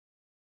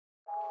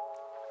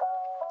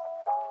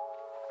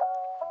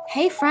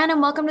Hey, friend, and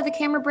welcome to the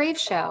Camera Brave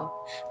Show.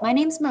 My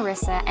name's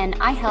Marissa, and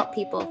I help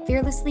people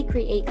fearlessly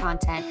create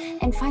content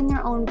and find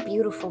their own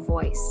beautiful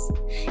voice.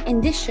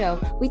 In this show,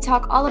 we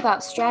talk all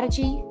about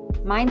strategy,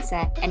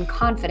 mindset, and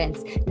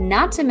confidence,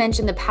 not to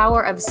mention the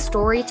power of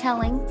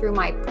storytelling through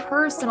my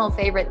personal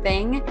favorite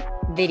thing,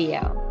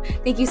 video.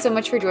 Thank you so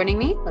much for joining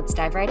me. Let's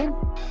dive right in.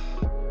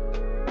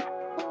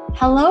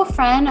 Hello,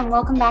 friend, and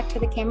welcome back to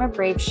the Camera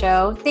Brave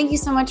Show. Thank you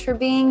so much for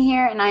being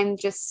here, and I'm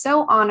just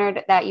so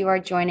honored that you are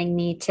joining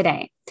me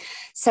today.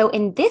 So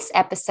in this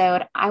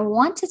episode, I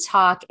want to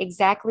talk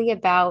exactly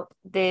about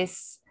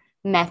this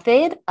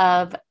method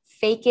of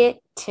fake it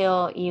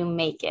till you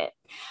make it.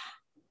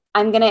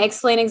 I'm going to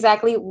explain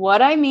exactly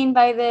what I mean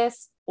by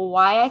this,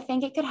 why I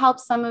think it could help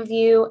some of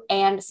you,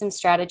 and some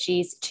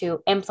strategies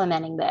to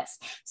implementing this.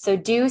 So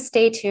do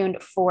stay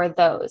tuned for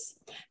those.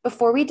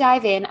 Before we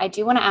dive in, I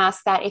do want to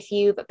ask that if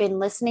you've been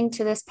listening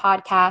to this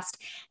podcast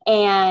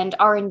and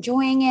are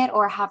enjoying it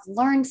or have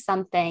learned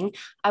something,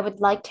 I would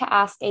like to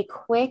ask a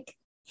quick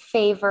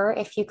favor.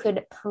 If you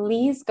could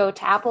please go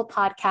to Apple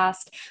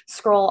Podcast,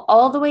 scroll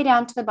all the way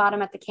down to the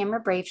bottom at the Camera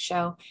Brave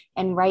Show,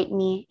 and write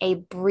me a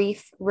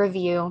brief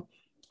review.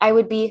 I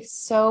would be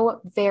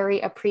so very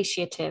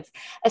appreciative,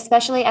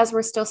 especially as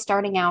we're still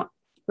starting out.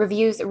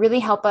 Reviews really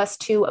help us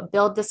to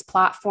build this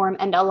platform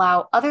and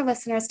allow other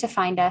listeners to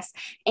find us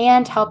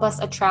and help us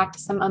attract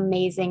some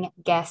amazing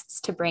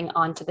guests to bring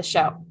onto the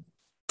show.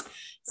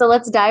 So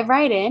let's dive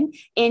right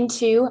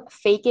into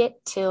fake it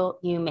till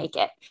you make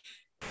it.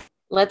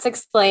 Let's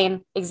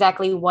explain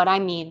exactly what I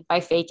mean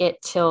by fake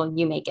it till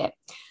you make it.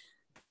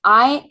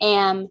 I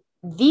am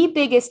the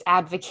biggest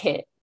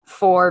advocate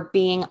for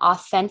being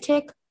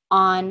authentic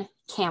on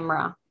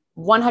camera,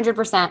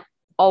 100%,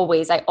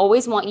 always. I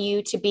always want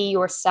you to be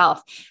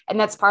yourself. And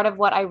that's part of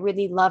what I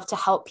really love to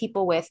help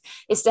people with,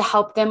 is to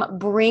help them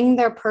bring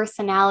their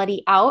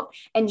personality out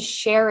and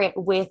share it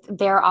with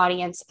their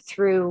audience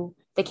through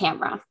the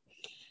camera.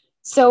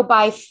 So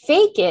by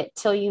fake it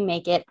till you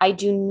make it, I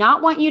do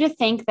not want you to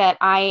think that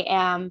I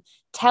am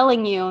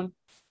telling you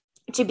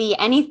to be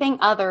anything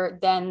other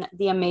than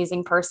the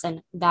amazing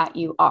person that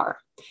you are.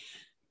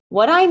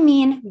 What I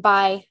mean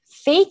by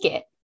fake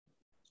it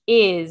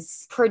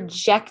is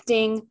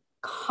projecting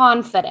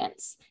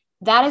confidence.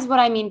 That is what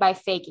I mean by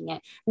faking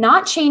it.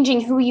 Not changing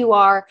who you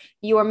are,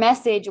 your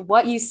message,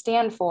 what you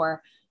stand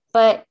for,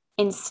 but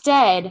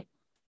instead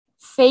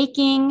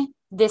faking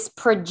this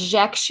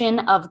projection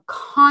of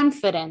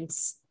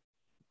confidence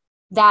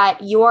that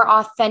your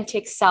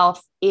authentic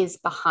self is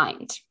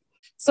behind.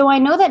 So I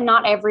know that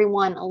not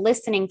everyone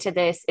listening to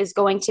this is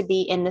going to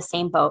be in the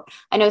same boat.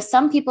 I know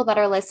some people that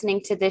are listening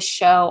to this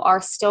show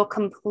are still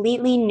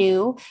completely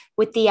new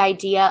with the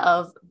idea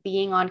of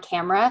being on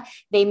camera.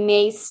 They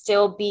may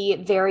still be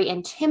very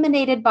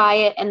intimidated by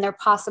it, and they're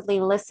possibly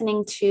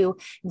listening to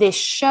this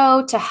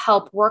show to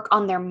help work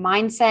on their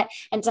mindset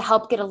and to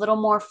help get a little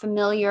more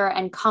familiar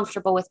and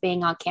comfortable with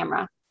being on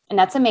camera. And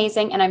that's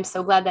amazing, and I'm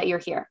so glad that you're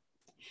here.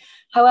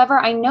 However,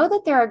 I know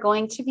that there are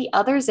going to be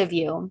others of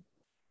you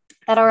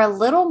that are a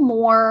little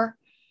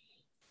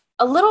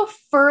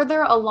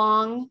further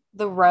along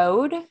the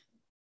road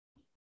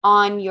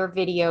on your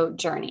video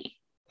journey.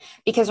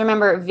 Because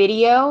remember,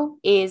 video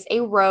is a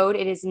road,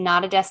 it is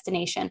not a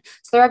destination.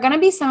 So there are going to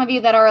be some of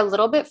you that are a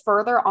little bit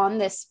further on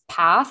this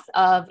path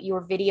of your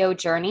video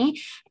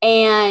journey,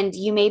 and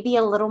you may be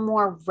a little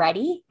more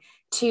ready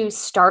to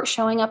start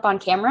showing up on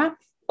camera.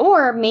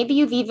 Or maybe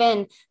you've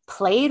even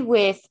played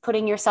with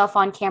putting yourself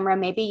on camera.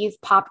 Maybe you've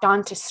popped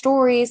onto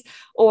stories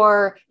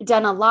or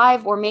done a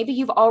live, or maybe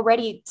you've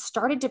already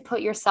started to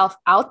put yourself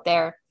out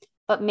there,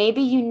 but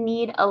maybe you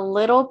need a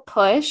little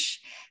push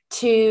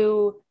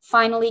to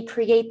finally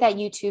create that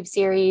YouTube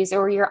series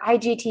or your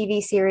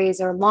IGTV series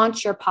or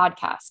launch your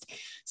podcast.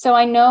 So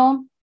I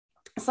know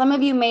some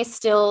of you may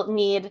still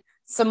need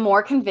some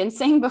more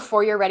convincing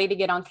before you're ready to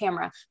get on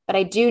camera, but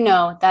I do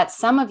know that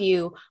some of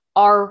you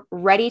are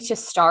ready to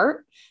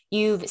start.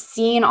 You've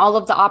seen all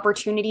of the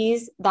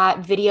opportunities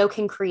that video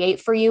can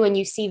create for you, and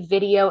you see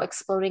video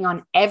exploding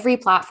on every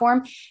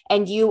platform,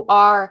 and you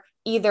are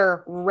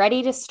either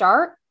ready to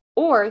start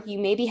or you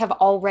maybe have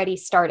already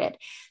started.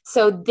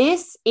 So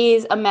this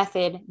is a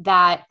method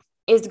that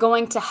is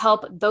going to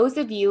help those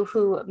of you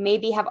who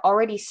maybe have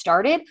already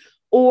started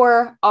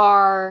or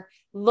are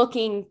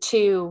looking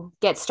to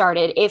get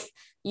started. If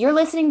you're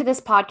listening to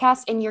this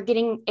podcast and you're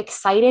getting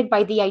excited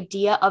by the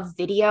idea of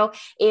video,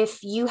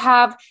 if you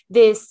have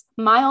this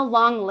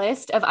mile-long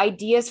list of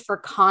ideas for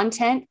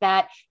content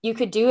that you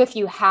could do if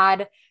you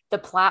had the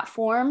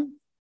platform,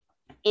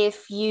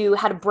 if you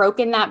had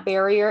broken that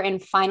barrier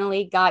and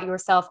finally got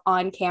yourself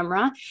on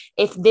camera,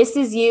 if this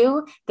is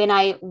you, then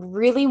I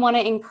really want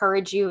to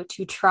encourage you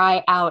to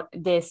try out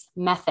this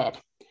method.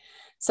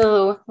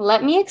 So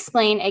let me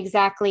explain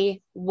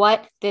exactly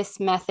what this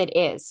method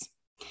is.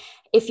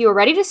 If you're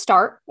ready to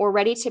start or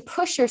ready to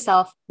push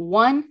yourself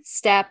one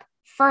step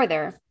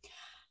further,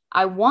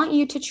 I want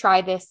you to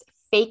try this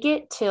fake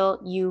it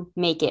till you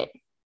make it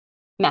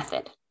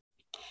method.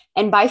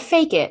 And by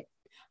fake it,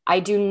 I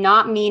do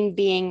not mean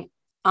being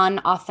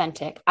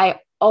unauthentic. I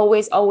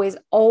always, always,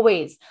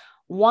 always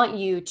want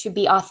you to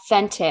be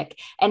authentic.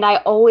 And I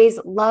always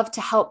love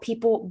to help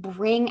people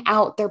bring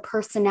out their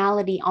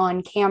personality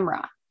on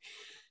camera.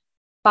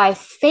 By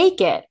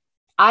fake it,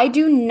 I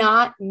do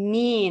not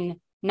mean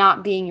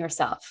not being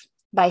yourself.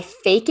 By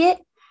fake it,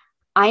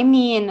 I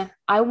mean,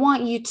 I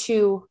want you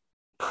to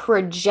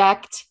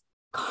project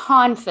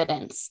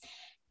confidence,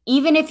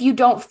 even if you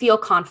don't feel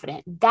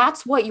confident.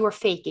 That's what you're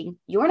faking.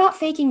 You're not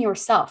faking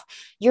yourself.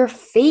 You're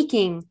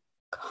faking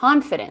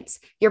confidence.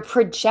 You're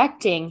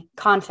projecting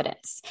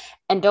confidence.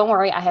 And don't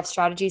worry, I have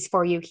strategies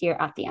for you here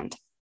at the end.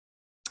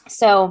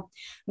 So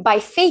by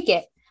fake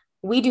it,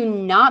 we do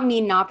not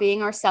mean not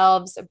being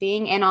ourselves,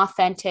 being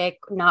inauthentic,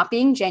 not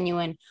being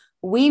genuine.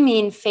 We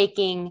mean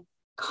faking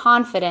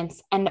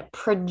confidence and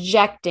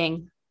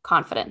projecting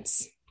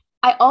confidence.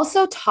 I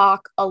also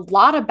talk a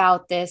lot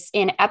about this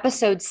in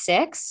episode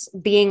 6,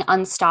 being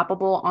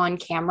unstoppable on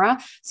camera.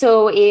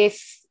 So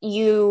if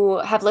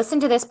you have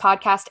listened to this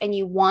podcast and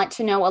you want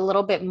to know a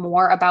little bit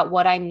more about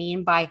what I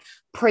mean by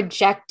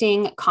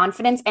projecting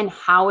confidence and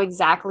how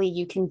exactly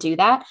you can do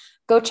that,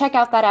 go check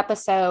out that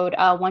episode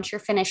once you're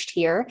finished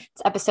here.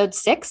 It's episode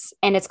 6,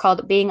 and it's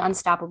called Being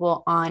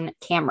Unstoppable on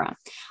Camera.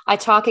 I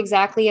talk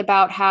exactly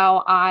about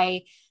how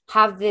I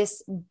have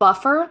this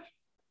buffer,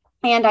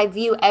 and I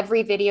view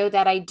every video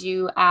that I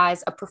do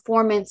as a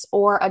performance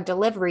or a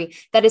delivery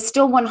that is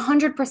still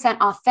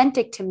 100%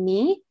 authentic to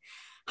me.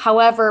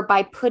 However,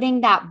 by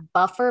putting that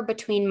buffer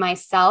between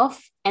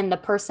myself and the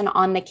person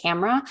on the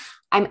camera,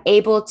 I'm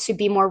able to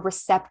be more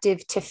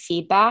receptive to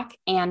feedback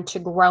and to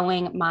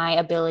growing my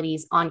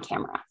abilities on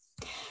camera.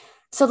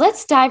 So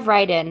let's dive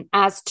right in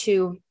as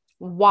to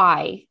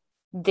why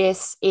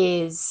this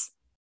is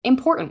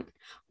important.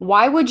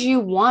 Why would you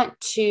want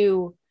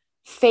to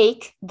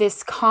fake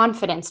this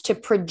confidence, to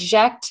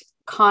project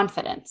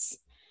confidence?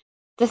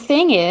 The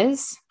thing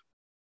is,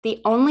 the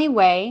only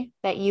way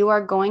that you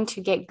are going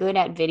to get good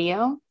at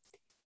video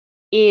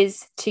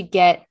is to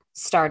get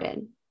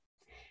started.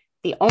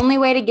 The only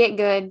way to get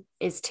good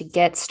is to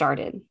get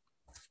started.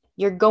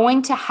 You're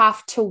going to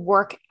have to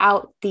work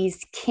out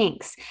these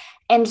kinks.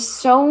 And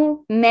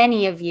so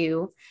many of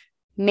you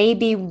may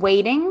be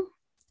waiting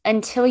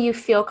until you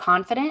feel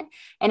confident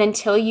and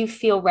until you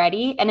feel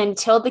ready and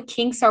until the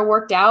kinks are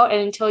worked out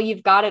and until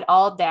you've got it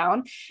all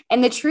down.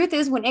 And the truth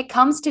is, when it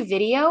comes to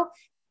video,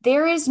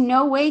 there is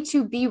no way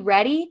to be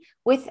ready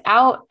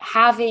without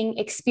having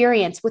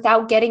experience,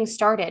 without getting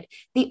started.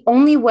 The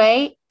only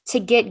way to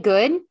get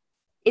good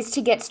is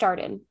to get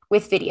started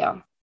with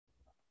video.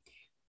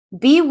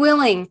 Be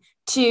willing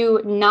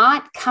to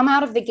not come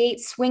out of the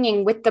gate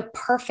swinging with the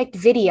perfect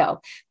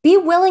video. Be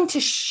willing to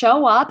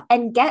show up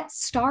and get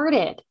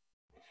started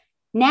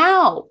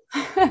now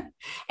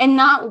and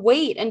not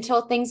wait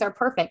until things are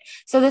perfect.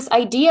 So this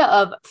idea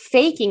of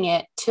faking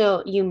it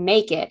till you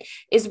make it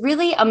is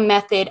really a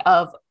method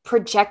of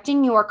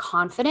projecting your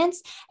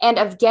confidence and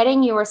of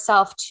getting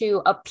yourself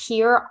to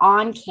appear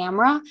on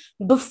camera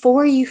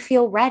before you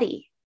feel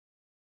ready.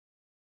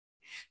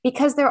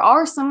 Because there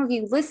are some of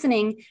you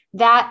listening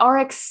that are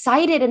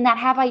excited and that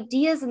have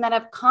ideas and that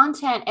have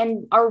content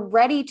and are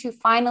ready to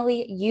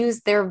finally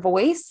use their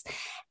voice.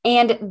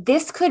 And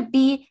this could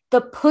be the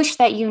push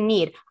that you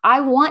need.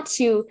 I want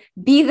to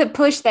be the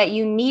push that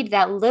you need,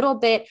 that little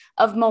bit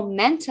of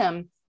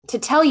momentum to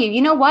tell you,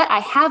 you know what? I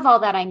have all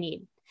that I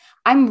need.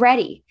 I'm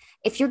ready.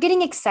 If you're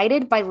getting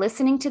excited by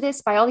listening to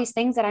this, by all these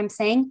things that I'm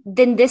saying,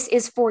 then this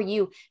is for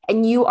you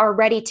and you are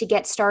ready to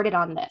get started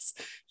on this.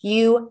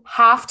 You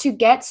have to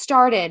get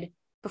started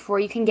before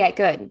you can get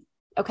good,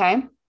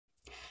 okay?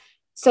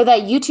 So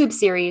that YouTube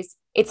series,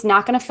 it's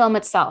not going to film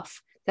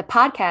itself. The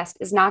podcast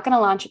is not going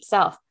to launch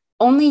itself.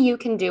 Only you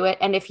can do it.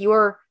 And if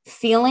you're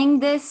feeling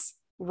this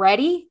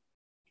ready,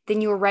 then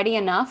you're ready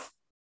enough.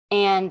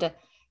 And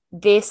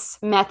this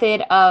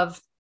method of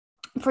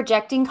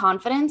projecting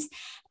confidence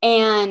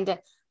and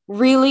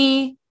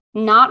really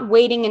not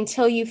waiting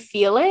until you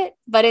feel it,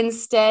 but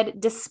instead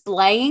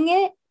displaying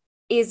it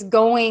is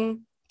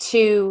going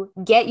to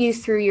get you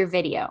through your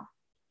video,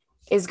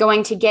 is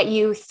going to get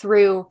you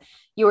through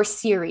your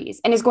series,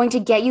 and is going to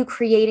get you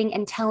creating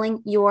and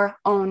telling your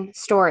own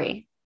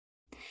story.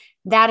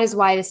 That is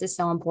why this is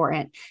so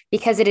important,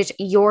 because it is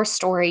your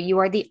story. You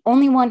are the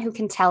only one who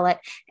can tell it.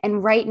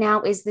 And right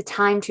now is the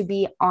time to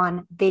be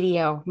on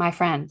video, my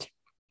friend.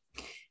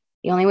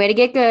 The only way to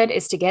get good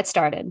is to get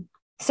started.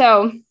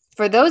 So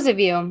for those of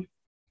you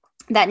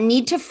that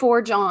need to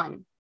forge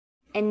on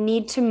and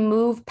need to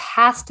move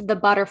past the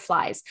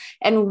butterflies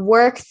and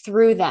work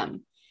through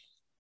them,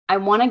 I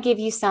want to give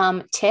you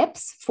some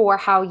tips for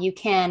how you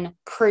can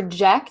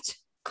project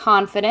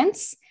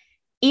confidence,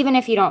 even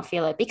if you don't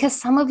feel it, because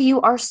some of you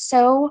are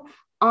so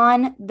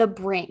on the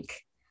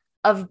brink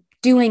of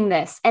doing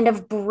this and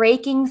of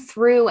breaking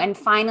through and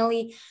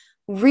finally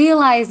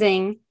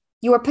realizing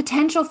your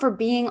potential for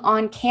being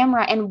on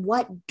camera and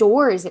what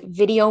doors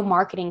video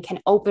marketing can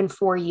open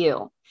for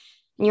you.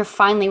 And you're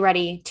finally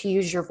ready to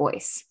use your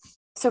voice.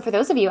 So for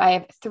those of you, I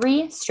have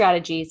 3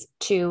 strategies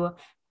to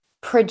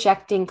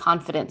projecting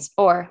confidence,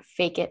 or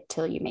fake it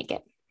till you make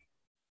it.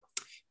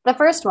 The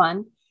first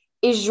one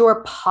is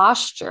your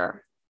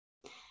posture.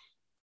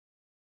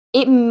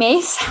 It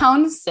may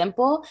sound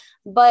simple,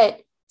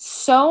 but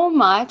so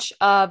much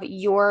of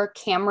your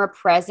camera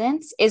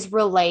presence is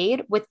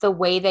relayed with the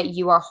way that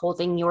you are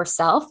holding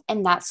yourself,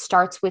 and that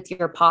starts with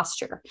your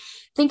posture.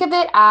 Think of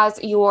it as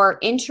you're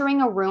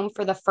entering a room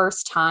for the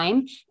first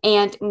time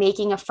and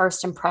making a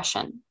first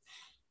impression.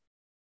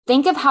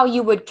 Think of how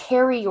you would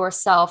carry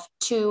yourself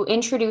to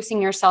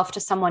introducing yourself to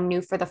someone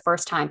new for the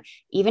first time.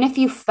 Even if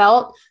you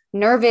felt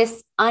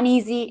nervous,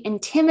 uneasy,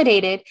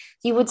 intimidated,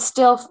 you would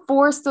still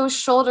force those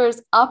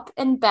shoulders up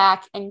and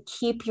back and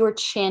keep your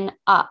chin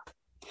up,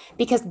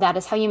 because that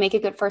is how you make a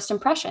good first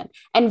impression.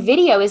 And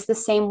video is the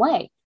same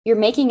way. You're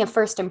making a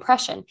first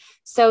impression.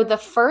 So the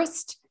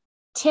first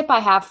tip I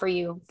have for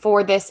you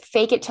for this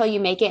fake it till you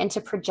make it and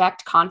to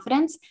project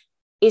confidence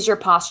is your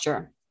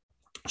posture.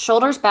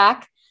 Shoulders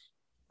back,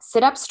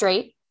 sit up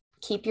straight,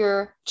 keep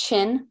your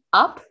chin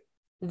up.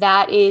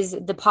 That is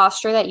the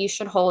posture that you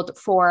should hold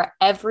for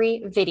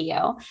every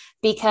video,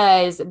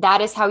 because that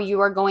is how you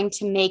are going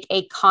to make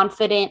a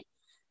confident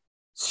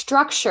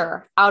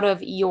structure out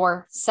of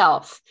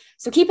yourself.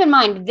 So keep in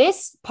mind,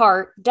 this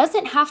part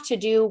doesn't have to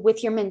do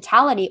with your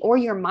mentality or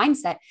your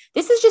mindset.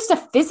 This is just a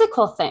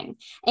physical thing.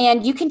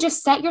 And you can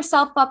just set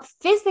yourself up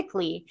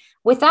physically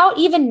without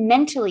even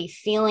mentally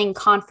feeling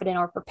confident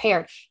or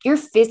prepared. You're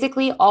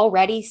physically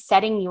already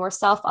setting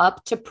yourself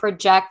up to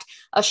project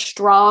a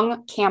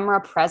strong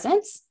camera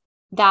presence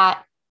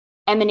that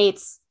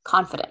emanates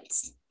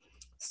confidence.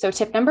 So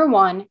tip number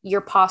one, your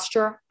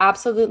posture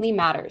absolutely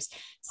matters.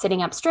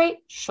 Sitting up straight,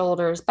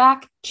 shoulders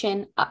back,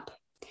 chin up.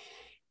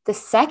 The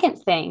second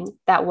thing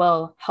that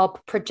will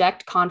help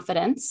project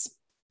confidence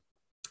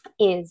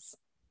is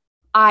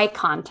eye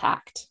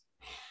contact.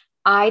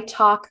 I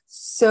talk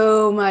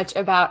so much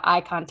about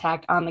eye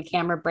contact on the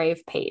Camera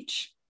Brave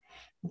page,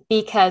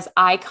 because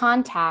eye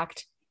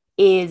contact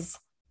is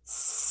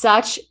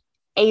such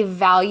a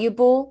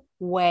valuable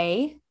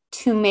way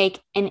to make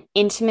an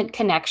intimate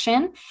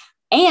connection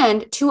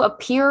and to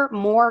appear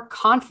more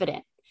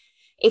confident.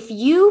 If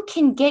you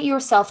can get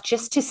yourself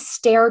just to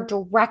stare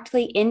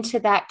directly into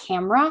that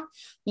camera,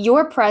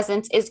 your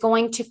presence is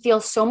going to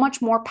feel so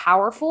much more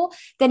powerful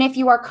than if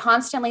you are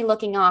constantly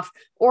looking off.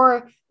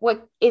 Or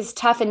what is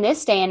tough in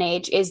this day and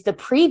age is the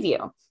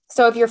preview.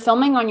 So if you're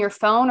filming on your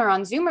phone or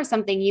on Zoom or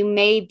something, you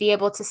may be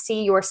able to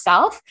see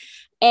yourself.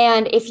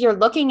 And if you're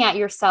looking at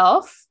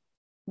yourself,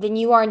 then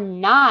you are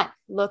not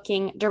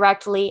looking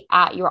directly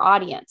at your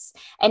audience.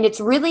 And it's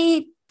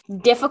really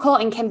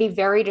difficult and can be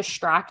very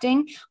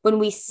distracting when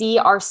we see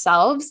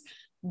ourselves,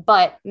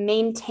 but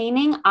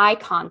maintaining eye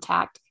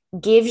contact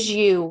gives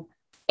you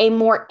a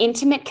more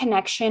intimate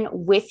connection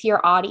with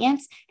your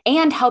audience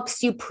and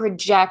helps you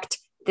project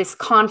this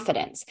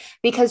confidence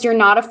because you're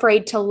not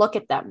afraid to look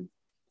at them.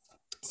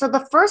 So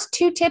the first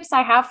two tips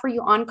I have for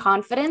you on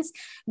confidence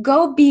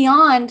go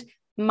beyond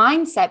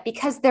mindset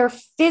because they're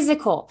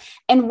physical.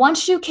 And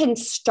once you can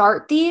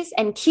start these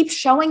and keep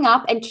showing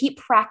up and keep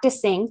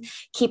practicing,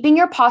 keeping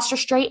your posture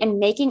straight and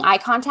making eye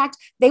contact,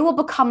 they will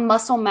become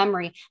muscle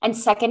memory and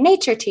second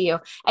nature to you.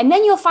 And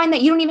then you'll find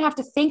that you don't even have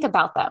to think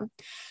about them.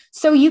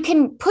 So you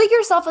can put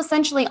yourself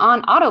essentially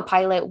on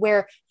autopilot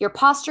where your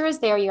posture is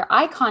there, your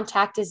eye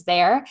contact is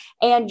there,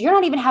 and you're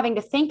not even having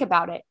to think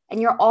about it. And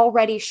you're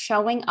already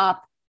showing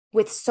up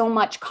with so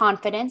much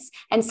confidence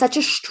and such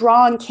a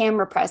strong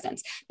camera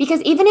presence.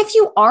 Because even if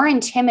you are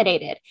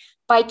intimidated,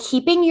 by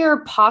keeping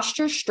your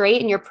posture straight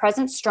and your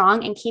presence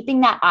strong and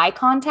keeping that eye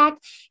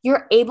contact,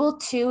 you're able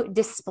to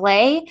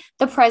display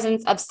the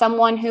presence of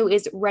someone who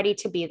is ready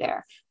to be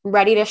there,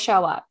 ready to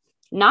show up.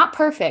 Not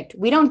perfect.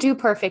 We don't do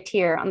perfect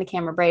here on the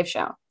Camera Brave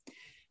Show,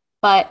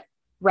 but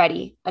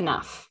ready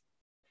enough.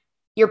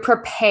 You're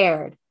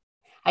prepared.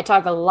 I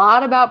talk a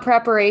lot about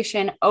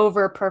preparation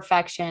over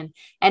perfection.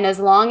 And as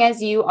long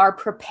as you are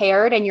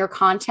prepared and your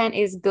content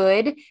is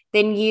good,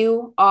 then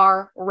you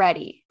are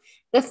ready.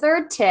 The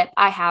third tip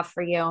I have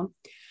for you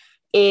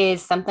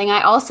is something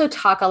I also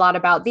talk a lot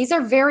about. These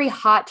are very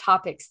hot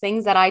topics,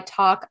 things that I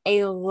talk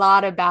a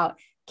lot about: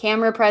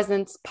 camera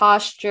presence,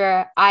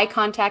 posture, eye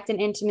contact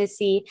and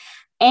intimacy,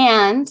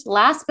 and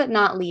last but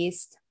not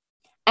least,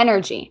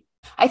 energy.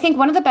 I think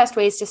one of the best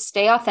ways to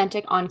stay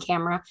authentic on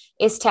camera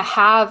is to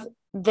have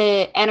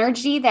the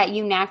energy that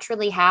you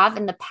naturally have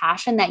and the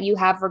passion that you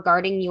have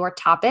regarding your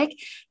topic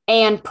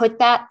and put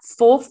that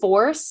full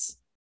force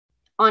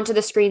onto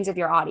the screens of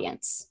your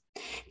audience.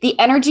 The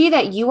energy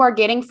that you are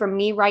getting from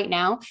me right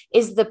now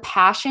is the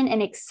passion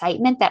and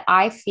excitement that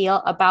I feel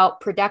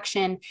about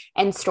production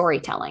and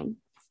storytelling.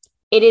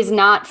 It is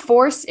not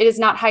forced. It is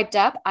not hyped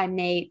up. I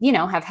may,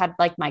 have had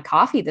like my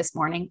coffee this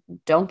morning.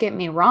 Don't get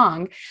me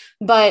wrong,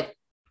 but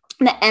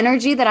the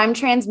energy that I'm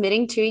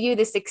transmitting to you,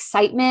 this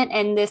excitement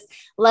and this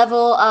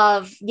level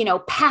of,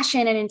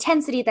 passion and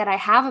intensity that I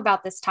have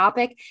about this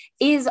topic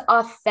is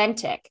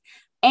authentic.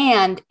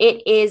 And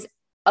it is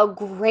a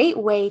great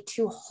way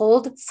to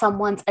hold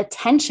someone's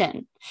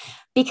attention.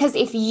 Because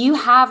if you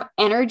have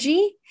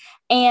energy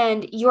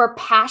and you're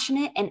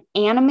passionate and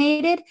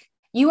animated,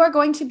 you are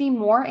going to be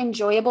more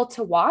enjoyable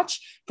to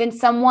watch than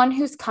someone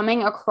who's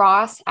coming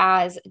across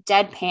as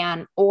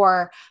deadpan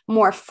or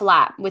more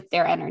flat with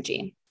their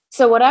energy.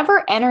 So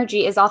whatever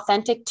energy is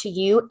authentic to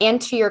you and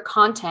to your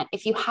content,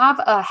 if you have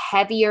a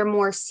heavier,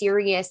 more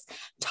serious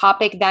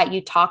topic that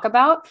you talk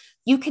about,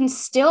 you can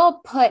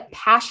still put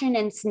passion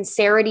and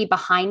sincerity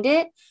behind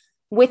it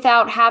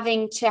without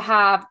having to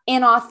have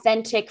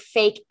inauthentic,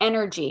 fake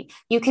energy.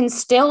 You can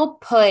still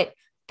put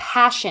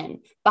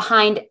passion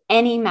behind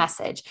any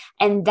message,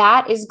 and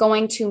that is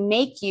going to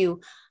make you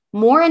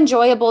more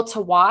enjoyable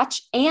to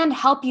watch and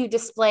help you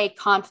display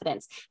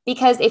confidence.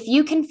 Because if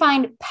you can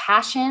find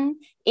passion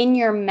in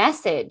your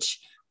message,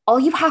 all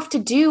you have to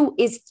do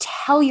is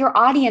tell your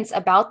audience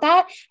about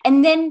that,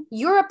 and then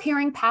you're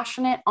appearing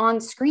passionate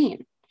on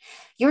screen.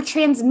 You're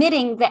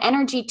transmitting the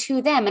energy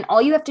to them, and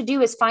all you have to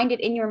do is find it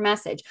in your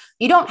message.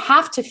 You don't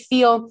have to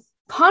feel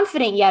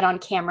confident yet on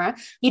camera.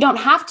 You don't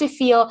have to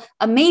feel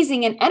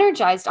amazing and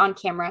energized on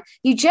camera.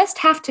 You just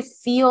have to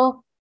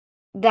feel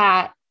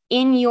that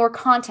in your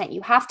content.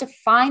 You have to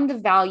find the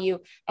value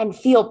and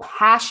feel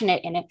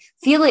passionate in it.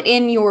 Feel it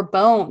in your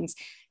bones.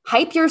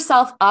 Hype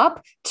yourself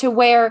up to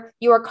where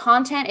your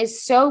content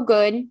is so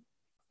good,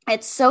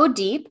 it's so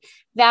deep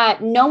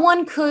that no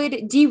one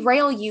could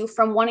derail you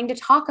from wanting to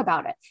talk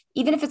about it,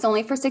 even if it's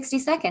only for 60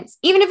 seconds,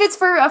 even if it's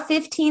for a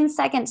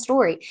 15-second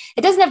story.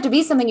 It doesn't have to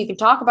be something you can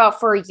talk about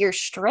for a year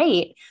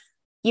straight.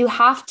 You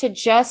have to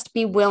just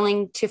be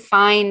willing to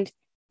find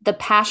the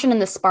passion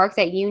and the spark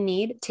that you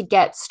need to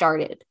get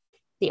started.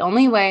 The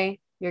only way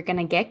you're going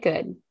to get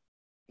good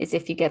is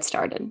if you get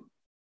started.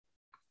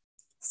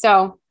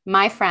 So,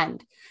 my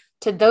friend,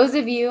 to those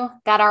of you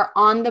that are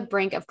on the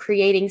brink of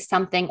creating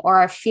something or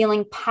are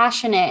feeling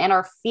passionate and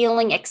are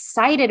feeling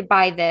excited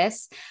by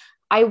this,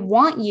 I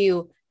want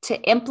you to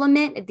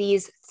implement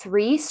these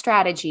 3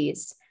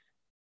 strategies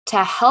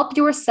to help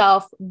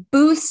yourself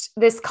boost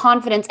this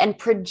confidence and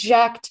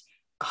project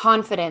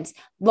confidence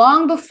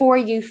long before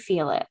you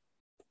feel it.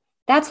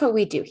 That's what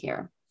we do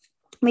here.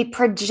 We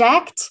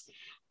project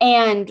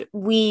and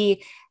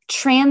we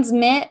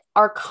transmit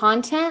our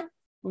content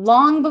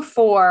long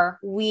before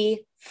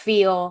we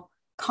feel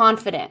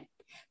confident,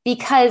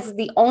 because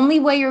the only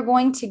way you're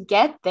going to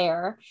get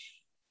there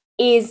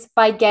is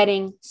by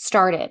getting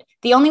started.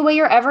 The only way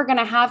you're ever going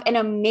to have an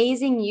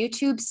amazing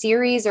YouTube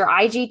series or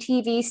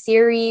IGTV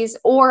series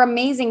or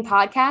amazing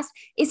podcast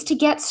is to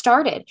get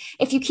started.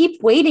 If you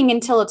keep waiting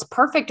until it's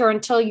perfect or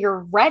until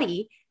you're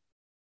ready,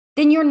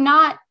 then you're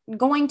not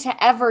going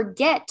to ever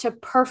get to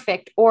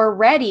perfect or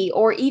ready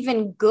or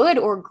even good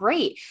or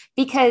great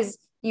because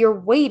you're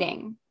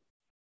waiting.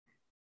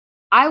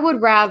 I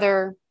would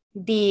rather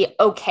be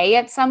okay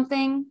at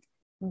something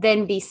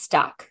than be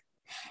stuck.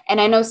 And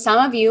I know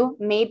some of you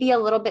may be a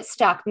little bit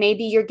stuck.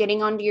 Maybe you're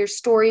getting onto your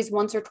stories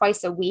once or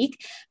twice a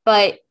week,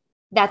 but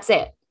that's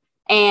it.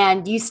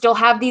 And you still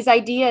have these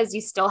ideas,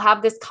 you still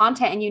have this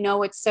content, and you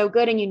know it's so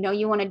good, and you know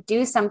you want to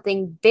do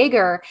something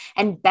bigger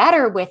and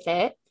better with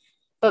it,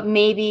 but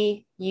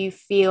maybe you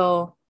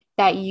feel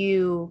that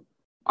you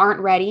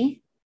aren't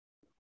ready,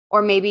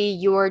 or maybe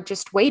you're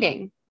just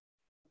waiting.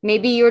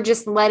 Maybe you're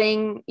just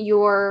letting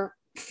your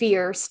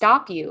fear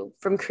stop you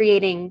from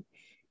creating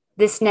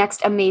this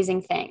next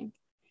amazing thing.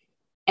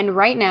 And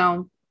right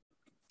now,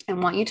 I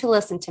want you to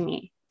listen to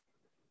me,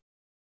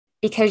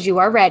 because you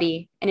are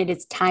ready and it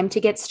is time to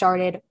get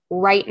started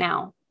right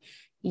now.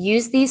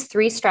 Use these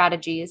 3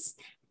 strategies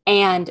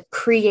and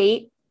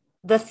create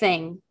the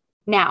thing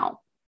now,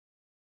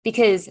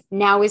 because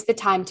now is the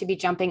time to be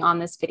jumping on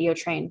this video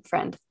train,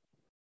 friend.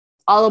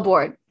 All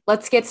aboard.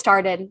 Let's get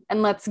started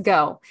and let's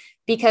go,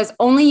 because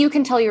only you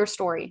can tell your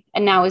story,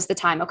 and now is the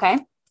time, okay?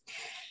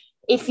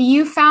 If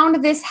you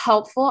found this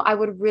helpful, I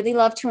would really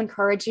love to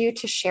encourage you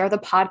to share the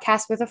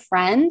podcast with a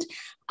friend.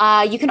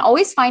 You can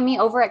always find me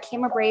over at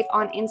Camera Brave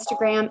on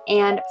Instagram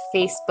and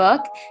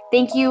Facebook.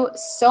 Thank you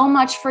so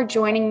much for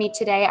joining me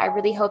today. I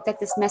really hope that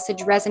this message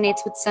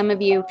resonates with some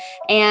of you.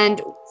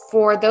 And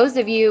for those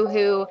of you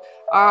who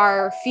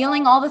are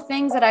feeling all the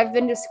things that I've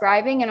been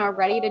describing and are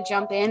ready to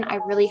jump in, I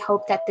really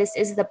hope that this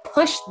is the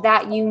push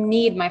that you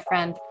need, my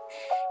friend.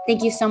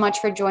 Thank you so much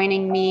for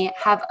joining me.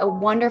 Have a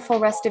wonderful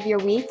rest of your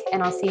week,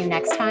 and I'll see you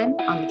next time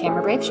on the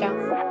Camera Brave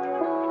Show.